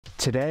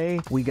Today,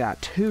 we got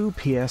 2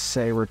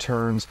 PSA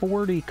returns,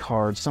 40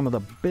 cards, some of the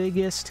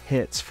biggest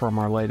hits from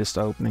our latest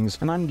openings,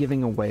 and I'm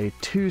giving away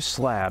 2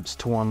 slabs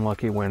to one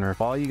lucky winner.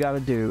 All you gotta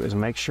do is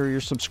make sure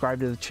you're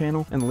subscribed to the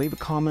channel and leave a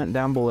comment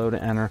down below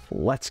to enter.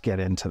 Let's get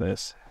into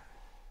this.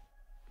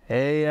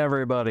 Hey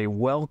everybody,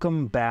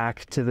 welcome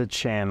back to the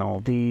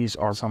channel. These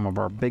are some of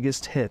our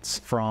biggest hits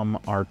from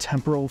our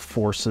Temporal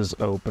Forces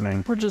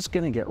opening. We're just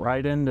gonna get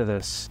right into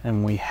this,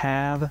 and we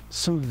have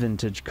some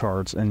vintage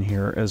cards in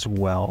here as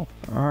well.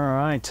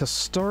 Alright, to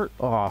start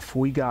off,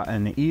 we got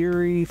an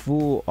Eerie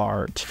Full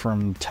Art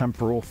from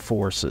Temporal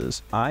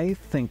Forces. I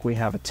think we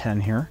have a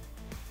 10 here.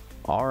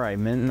 Alright,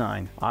 mint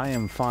 9. I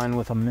am fine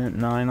with a mint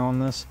 9 on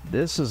this.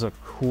 This is a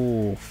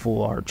cool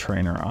full art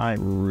trainer. I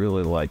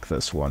really like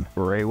this one.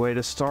 Great way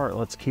to start.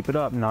 Let's keep it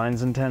up.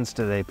 9s and 10s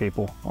today,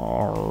 people.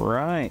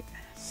 Alright.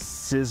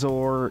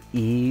 Scizor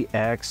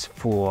EX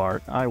Full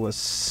Art. I was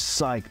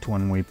psyched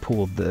when we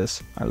pulled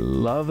this. I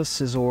love a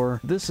Scizor.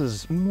 This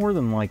is more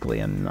than likely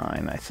a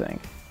 9, I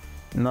think.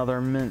 Another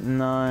mint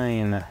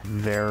 9.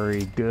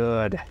 Very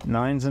good.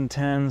 9s and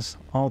 10s.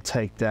 I'll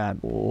take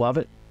that. Love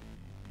it.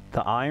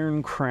 The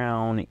Iron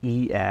Crown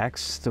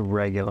EX, the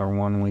regular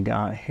one we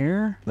got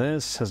here.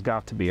 This has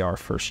got to be our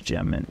first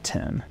Gem Mint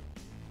 10.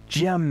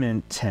 Gem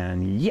Mint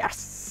 10,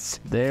 yes!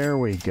 There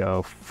we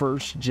go,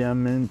 first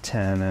Gem Mint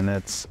 10, and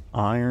it's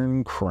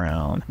Iron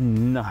Crown.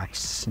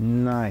 Nice,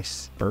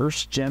 nice.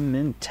 First Gem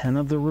Mint 10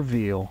 of the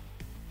reveal.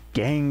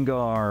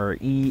 Gengar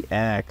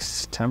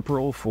EX,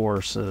 Temporal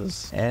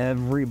Forces.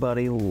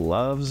 Everybody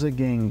loves a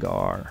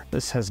Gengar.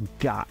 This has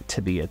got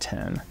to be a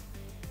 10.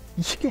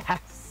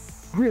 Yes!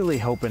 Really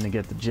hoping to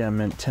get the Gem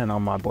Mint 10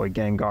 on my boy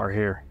Gengar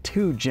here.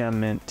 2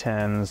 Gem Mint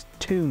 10s,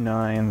 2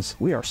 9s.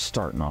 We are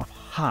starting off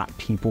hot,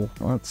 people.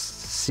 Let's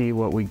see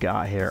what we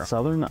got here.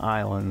 Southern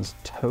Islands,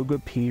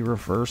 Togepi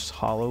Reverse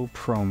Holo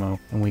Promo.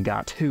 And we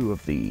got 2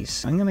 of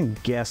these. I'm gonna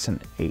guess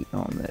an 8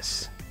 on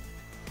this.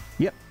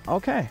 Yep,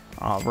 okay.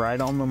 Right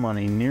on the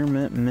money. Near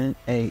mint, mint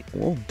 8.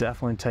 We'll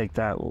definitely take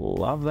that.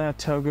 Love that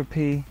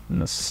Togepi.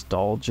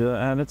 Nostalgia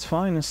at its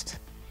finest.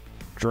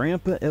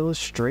 Drampa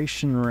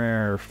Illustration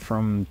Rare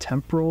from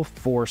Temporal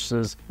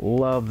Forces.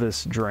 Love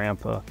this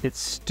Drampa. It's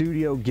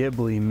Studio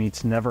Ghibli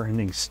meets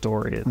Neverending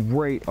Story.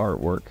 Great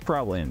artwork.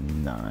 Probably a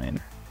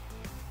 9.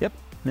 Yep,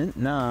 mint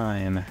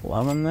 9.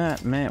 Loving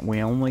that, man.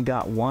 We only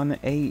got 1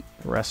 8.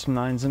 The rest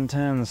 9s and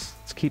 10s.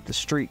 Let's keep the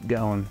streak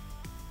going.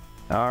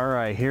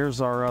 Alright,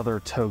 here's our other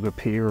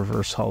Togepi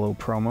Reverse Holo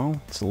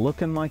promo. It's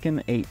looking like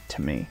an 8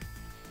 to me.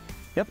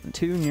 Yep,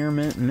 2 near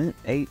mint, mint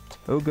 8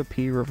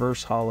 Togepi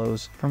Reverse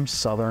Holos from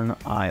Southern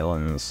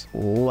Islands.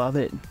 Love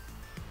it.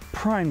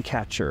 Prime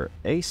Catcher,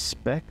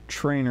 A-Spec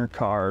Trainer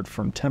card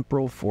from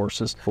Temporal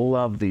Forces.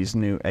 Love these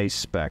new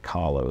A-Spec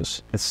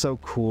Holos. It's so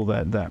cool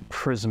that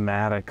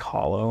prismatic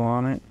holo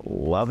on it.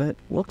 Love it.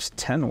 Looks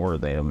 10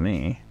 worthy to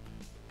me.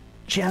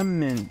 Gem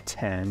Mint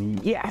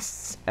 10,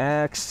 yes!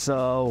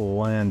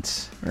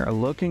 Excellent. We're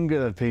looking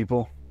good,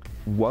 people.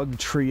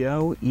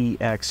 Wugtrio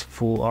EX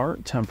Full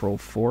Art, Temporal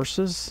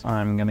Forces.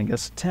 I'm gonna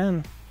guess a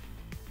 10.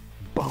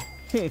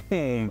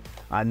 Boom!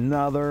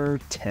 Another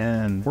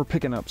 10. We're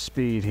picking up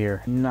speed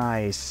here.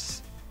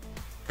 Nice.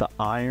 The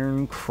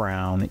Iron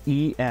Crown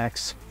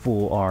EX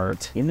Full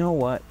Art. You know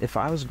what? If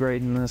I was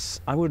grading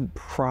this, I would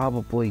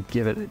probably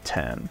give it a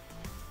 10.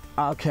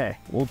 Okay,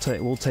 we'll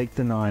take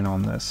the 9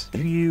 on this.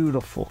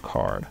 Beautiful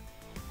card.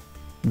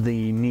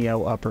 The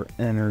Neo Upper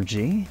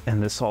Energy,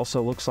 and this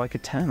also looks like a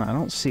 10. I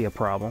don't see a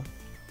problem.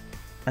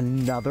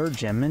 Another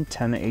Gem Mint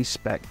 10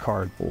 A-Spec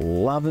card.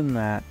 Loving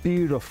that.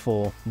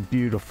 Beautiful,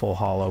 beautiful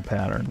holo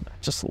pattern.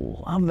 Just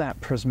love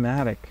that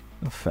prismatic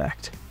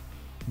effect.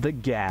 The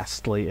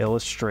Ghastly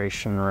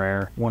Illustration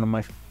Rare. One of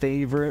my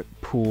favorite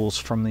pulls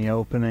from the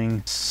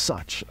opening.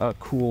 Such a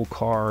cool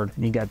card.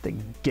 You got the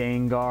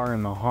Gengar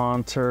and the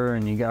Haunter,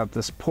 and you got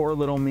this poor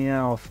little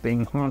Meowth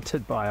being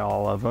haunted by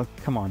all of them.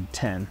 Come on,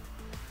 10.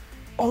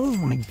 Oh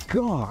my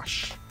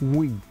gosh,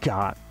 we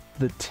got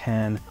the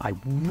 10. I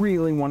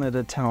really wanted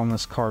a 10 on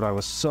this card. I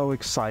was so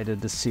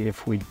excited to see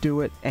if we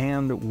do it,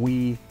 and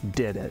we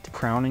did it.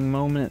 Crowning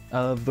moment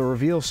of the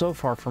reveal so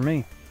far for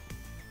me.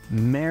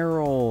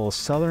 Meryl,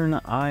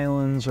 Southern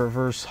Islands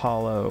Reverse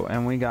Holo,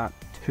 and we got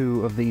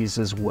 2 of these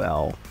as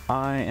well.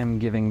 I am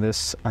giving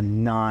this a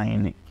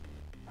 9.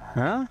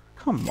 Huh?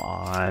 Come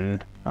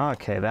on.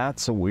 Okay,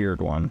 that's a weird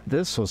one.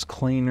 This was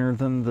cleaner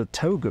than the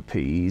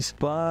Togepis,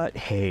 but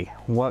hey,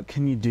 what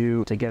can you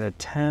do? To get a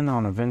 10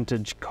 on a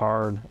vintage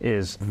card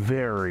is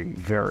very,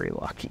 very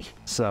lucky.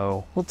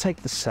 So we'll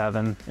take the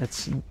 7.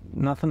 It's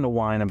nothing to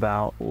whine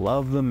about.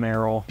 Love the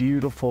Meryl.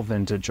 Beautiful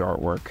vintage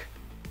artwork.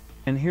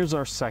 And here's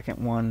our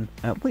second one.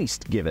 At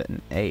least give it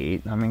an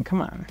 8. I mean, come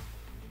on.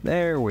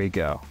 There we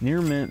go.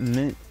 Near mint,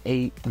 mint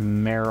 8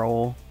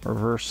 Meryl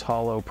Reverse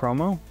Holo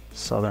promo.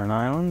 Southern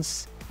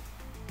Islands.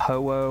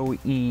 Ho-Oh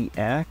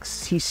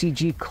EX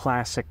TCG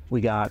Classic.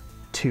 We got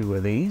 2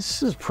 of these.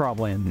 This is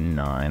probably a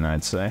 9,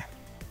 I'd say.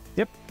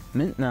 Yep,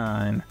 mint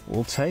 9.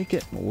 We'll take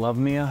it. Love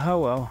me a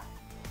Ho-Oh.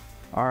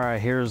 All right,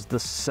 here's the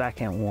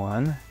second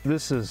one.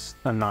 This is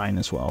a 9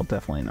 as well,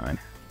 definitely 9.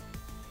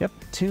 Yep,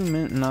 2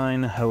 Mint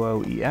 9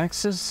 Ho-Oh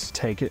EXs.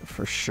 Take it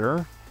for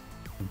sure.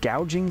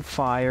 Gouging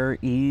Fire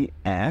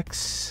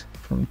EX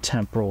from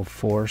Temporal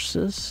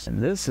Forces. And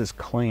this is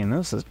clean.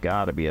 This has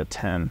got to be a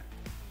 10.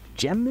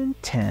 Gem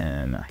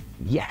 10.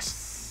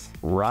 Yes.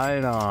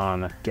 Right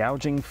on.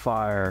 Gouging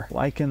Fire.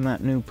 Liking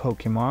that new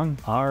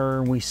Pokemon.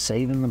 Are we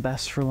saving the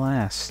best for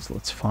last?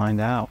 Let's find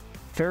out.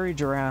 Fairy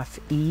Giraffe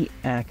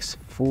EX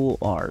Full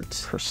Art.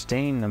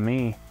 Pristine to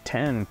me.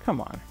 10.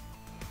 Come on.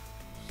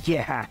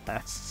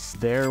 Yes.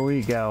 There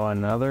we go.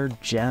 Another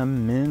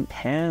Gem Mint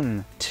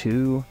 10.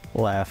 2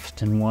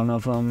 left, and one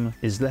of them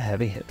is the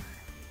heavy hitter.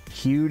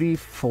 Cutie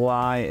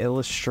Fly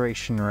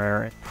Illustration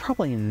Rare.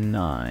 Probably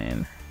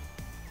 9.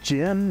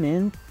 Gem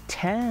Mint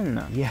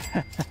 10. Yes.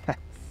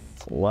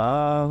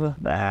 Love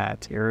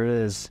that. Here it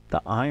is.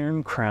 The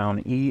Iron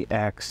Crown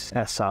EX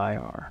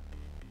SIR.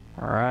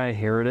 Alright,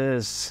 here it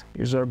is.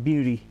 Here's our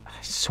beauty. I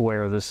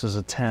swear this is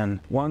a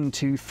 10. 1,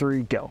 2,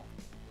 3, go.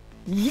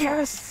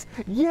 Yes!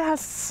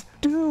 Yes!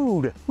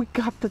 Dude, we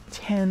got the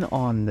 10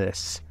 on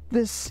this.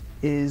 This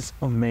is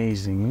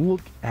amazing.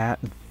 Look at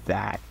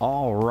that.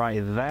 All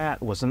right,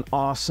 that was an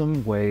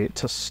awesome way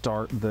to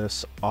start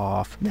this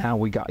off. Now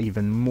we got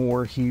even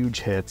more huge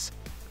hits.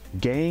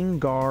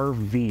 Gengar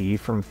V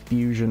from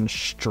Fusion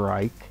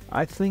Strike.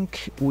 I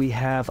think we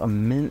have a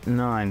Mint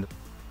 9.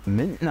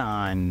 Mint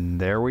 9,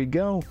 there we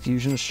go.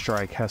 Fusion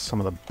Strike has some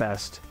of the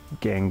best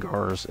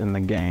Gengars in the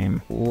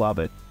game. Love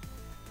it.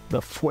 The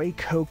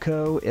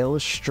Fuecoco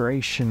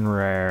Illustration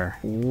Rare.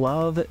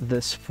 Love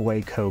this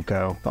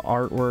Fuecoco. The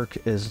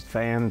artwork is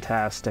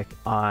fantastic.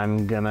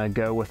 I'm gonna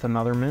go with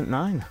another Mint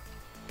 9.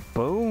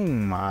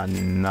 Boom,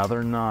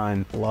 another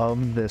 9.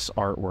 Love this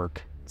artwork.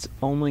 It's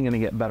only gonna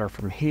get better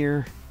from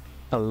here.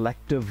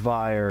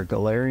 Electivire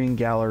Galarian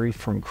Gallery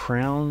from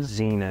Crown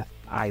Zenith.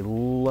 I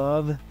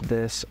love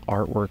this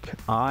artwork.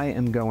 I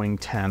am going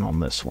 10 on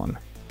this one.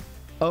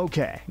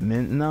 Okay,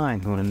 Mint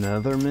 9,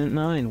 another Mint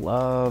 9.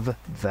 Love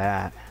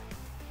that.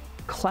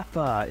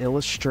 Cleffa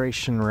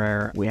Illustration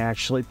Rare. We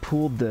actually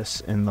pulled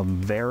this in the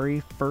very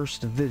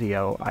first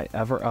video I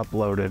ever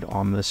uploaded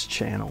on this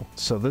channel,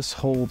 so this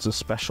holds a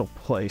special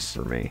place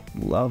for me.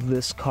 Love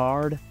this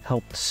card.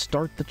 Helped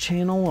start the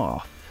channel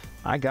off.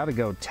 I gotta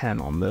go 10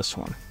 on this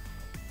one.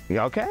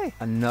 Okay,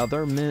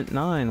 another Mint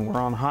 9. We're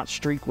on hot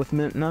streak with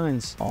Mint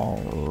 9s. All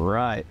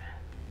right.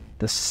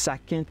 The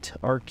second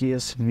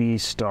Arceus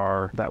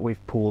V-STAR that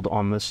we've pulled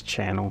on this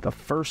channel. The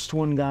first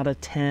one got a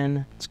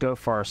 10. Let's go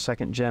for our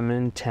second gem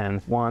in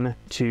 10. 1,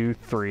 2,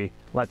 3.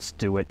 Let's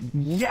do it.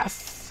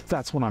 Yes!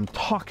 That's what I'm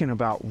talking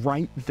about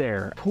right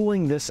there.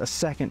 Pulling this a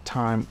second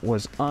time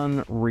was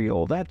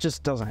unreal. That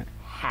just doesn't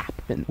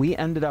happen. We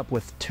ended up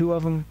with 2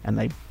 of them, and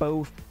they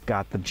both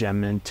got the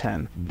gem in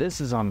 10. This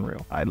is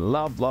unreal. I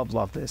love, love,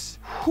 love this.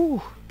 Whew.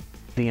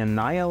 The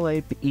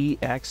Annihilate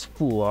EX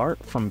Full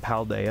Art from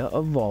Paldea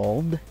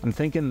Evolved. I'm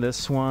thinking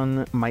this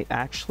one might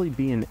actually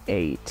be an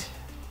 8.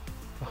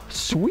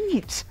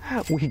 Sweet!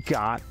 We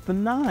got the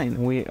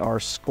 9. We are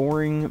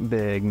scoring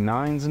big.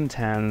 9s and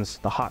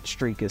 10s. The hot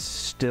streak is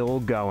still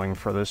going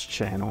for this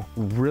channel.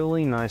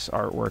 Really nice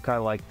artwork. I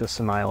like this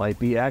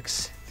Annihilate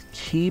EX.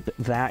 Keep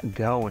that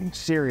going,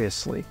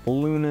 seriously.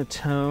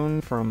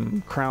 Lunatone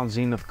from Crown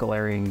Zenith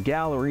Galarian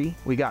Gallery.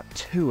 We got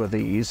 2 of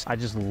these. I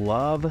just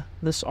love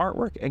this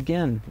artwork.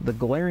 Again, the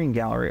Galarian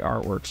Gallery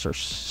artworks are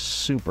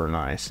super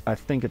nice. I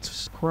think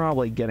it's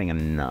probably getting a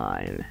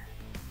 9.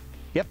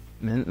 Yep,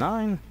 Mint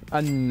 9.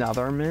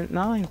 Another Mint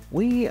 9.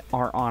 We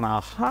are on a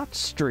hot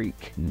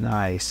streak.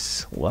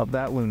 Nice. Love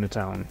that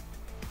Lunatone.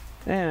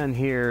 And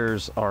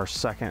here's our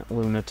second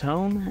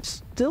Lunatone.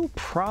 Still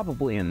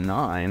probably a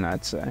 9,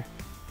 I'd say.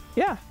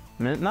 Yeah,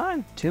 Mint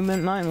 9. 2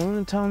 Mint 9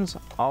 Lunatones,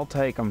 I'll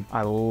take them.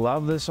 I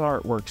love this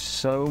artwork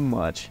so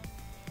much.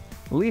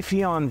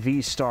 Leafeon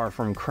V-STAR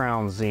from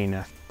Crown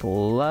Zenith.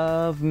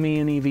 Love me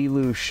an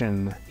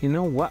evolution. You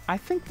know what? I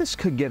think this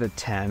could get a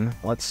 10.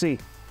 Let's see.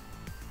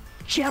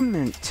 Gem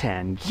Mint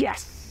 10.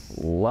 Yes!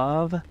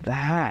 Love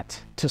that.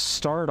 To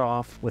start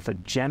off with a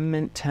Gem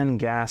Mint 10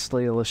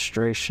 Ghastly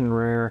Illustration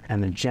Rare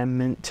and a Gem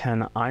Mint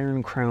 10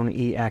 Iron Crown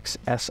EX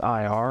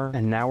SIR,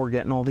 and now we're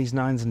getting all these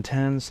 9s and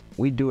 10s.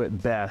 We do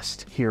it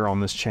best here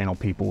on this channel,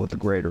 people, with the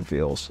great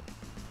reveals.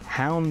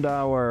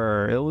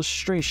 Houndour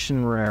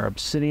Illustration Rare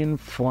Obsidian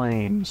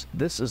Flames.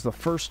 This is the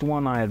first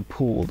one I had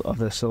pulled of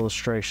this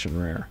illustration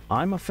rare.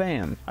 I'm a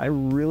fan. I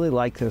really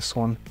like this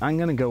one. I'm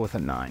gonna go with a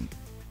 9.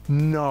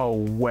 No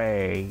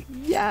way.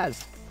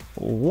 Yes!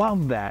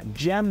 Love that.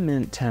 Gem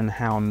Mint 10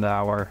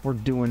 Houndour. We're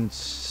doing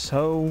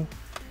so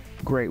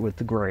great with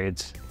the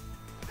grades.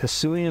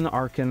 Hisuian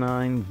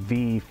Arcanine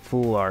V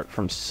Full Art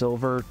from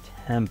Silver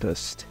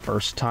Tempest.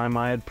 First time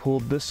I had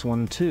pulled this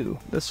one too.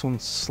 This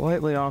one's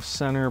slightly off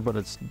center, but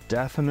it's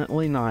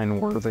definitely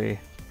 9 worthy.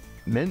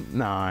 Mint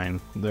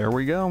 9. There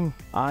we go.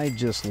 I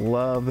just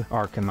love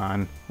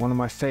Arcanine. One of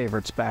my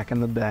favorites back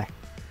in the day.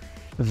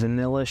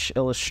 Vanillish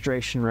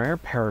Illustration Rare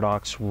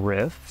Paradox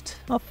Rift.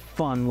 A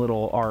fun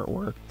little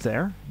artwork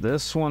there.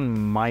 This one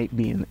might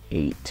be an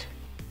 8.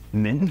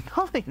 Mint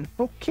 9.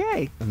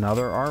 Okay.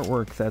 Another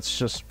artwork that's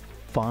just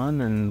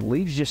fun and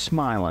leaves you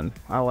smiling.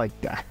 I like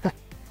that.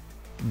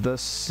 The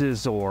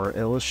Scizor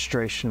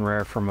illustration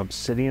rare from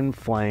Obsidian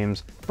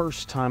Flames.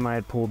 First time I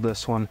had pulled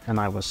this one and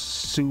I was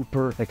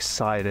super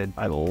excited.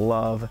 I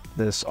love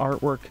this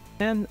artwork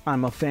and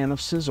I'm a fan of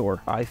Scizor.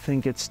 I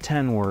think it's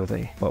 10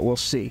 worthy, but we'll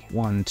see.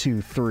 1,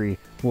 2, 3,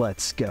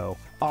 let's go.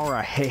 All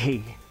right,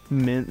 hey,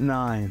 Mint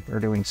 9.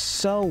 They're doing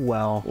so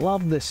well.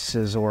 Love this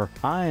Scizor.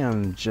 I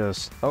am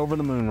just over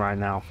the moon right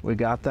now. We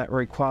got that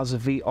Rayquaza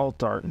V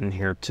Alt Art in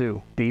here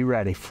too. Be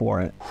ready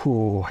for it.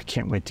 Ooh, I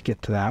can't wait to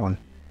get to that one.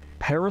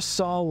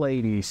 Parasol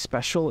Lady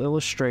Special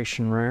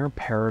Illustration Rare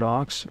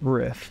Paradox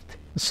Rift.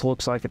 This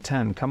looks like a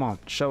 10. Come on,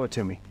 show it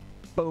to me.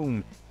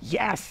 Boom.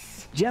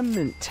 Yes! Gem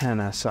Mint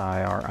 10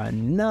 SIR.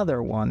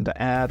 Another one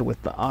to add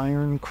with the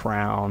Iron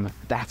Crown.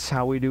 That's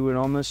how we do it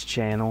on this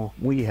channel.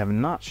 We have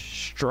not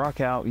struck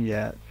out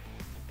yet.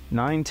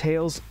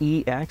 Ninetales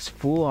EX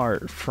Full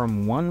Art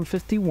from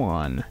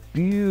 151.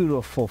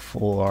 Beautiful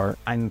full art.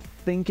 I'm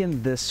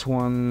thinking this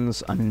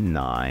one's a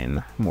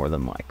 9, more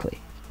than likely.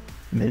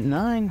 Mint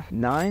 9,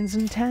 9s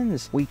and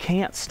 10s. We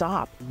can't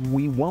stop.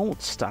 We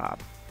won't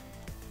stop.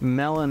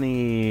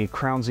 Melanie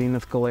Crown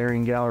Zenith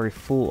Galarian Gallery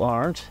Full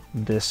Art.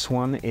 This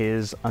one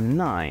is a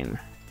 9.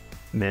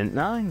 Mint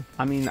 9.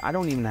 I mean, I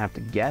don't even have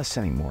to guess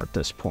anymore at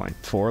this point.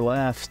 4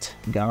 left.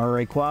 Got our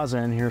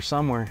Rayquaza in here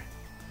somewhere.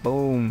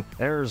 Boom.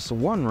 There's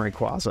one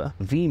Rayquaza.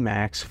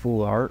 VMAX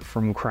Full Art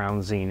from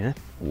Crown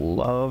Zenith.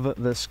 Love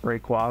this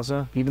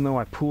Rayquaza, even though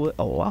I pull it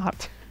a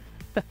lot.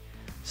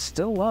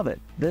 Still love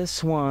it.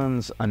 This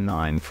one's a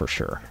 9 for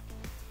sure.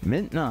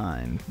 Mint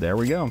 9. There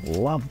we go.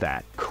 Love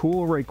that.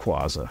 Cool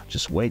Rayquaza.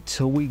 Just wait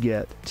till we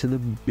get to the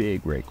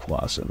big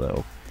Rayquaza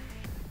though.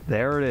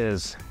 There it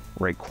is.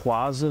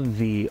 Rayquaza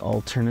V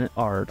Alternate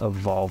Art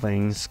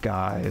Evolving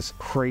Skies.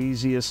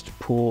 Craziest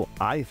pull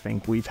I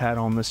think we've had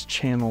on this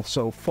channel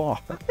so far.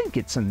 I think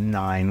it's a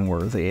 9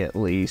 worthy at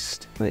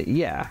least. But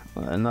yeah,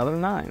 another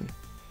 9.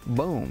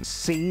 Boom.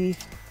 See?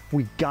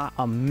 We got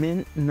a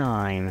Mint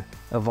 9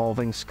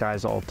 Evolving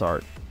Skies Alt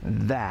Art.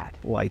 That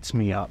lights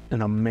me up.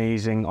 An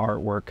amazing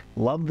artwork.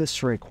 Love this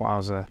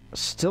Rayquaza.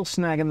 Still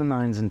snagging the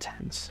 9s and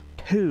 10s.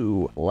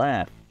 2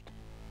 left.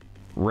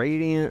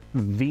 Radiant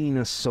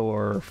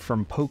Venusaur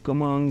from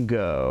Pokemon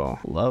Go.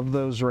 Love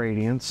those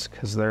Radiants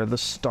because they're the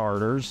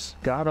starters.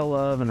 Gotta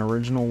love an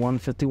original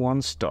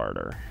 151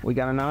 starter. We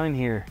got a 9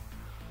 here.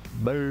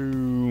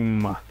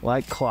 Boom.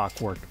 Like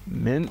clockwork.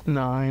 Mint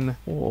 9.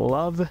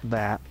 Love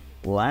that.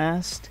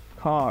 Last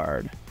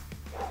card.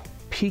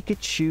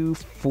 Pikachu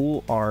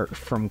Full Art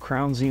from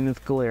Crown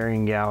Zenith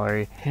Galarian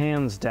Gallery.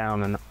 Hands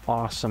down an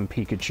awesome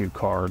Pikachu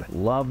card.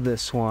 Love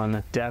this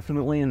one.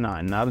 Definitely a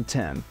 9, not a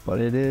 10, but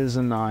it is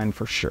a 9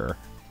 for sure.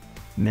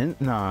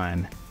 Mint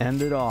 9.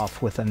 Ended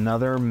off with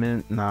another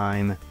Mint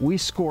 9. We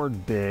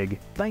scored big.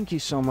 Thank you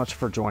so much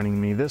for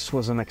joining me. This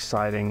was an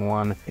exciting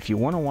one. If you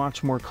want to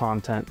watch more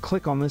content,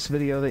 click on this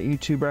video that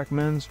YouTube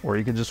recommends, or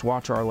you can just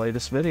watch our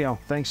latest video.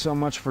 Thanks so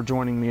much for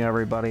joining me,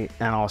 everybody,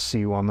 and I'll see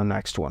you on the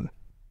next one.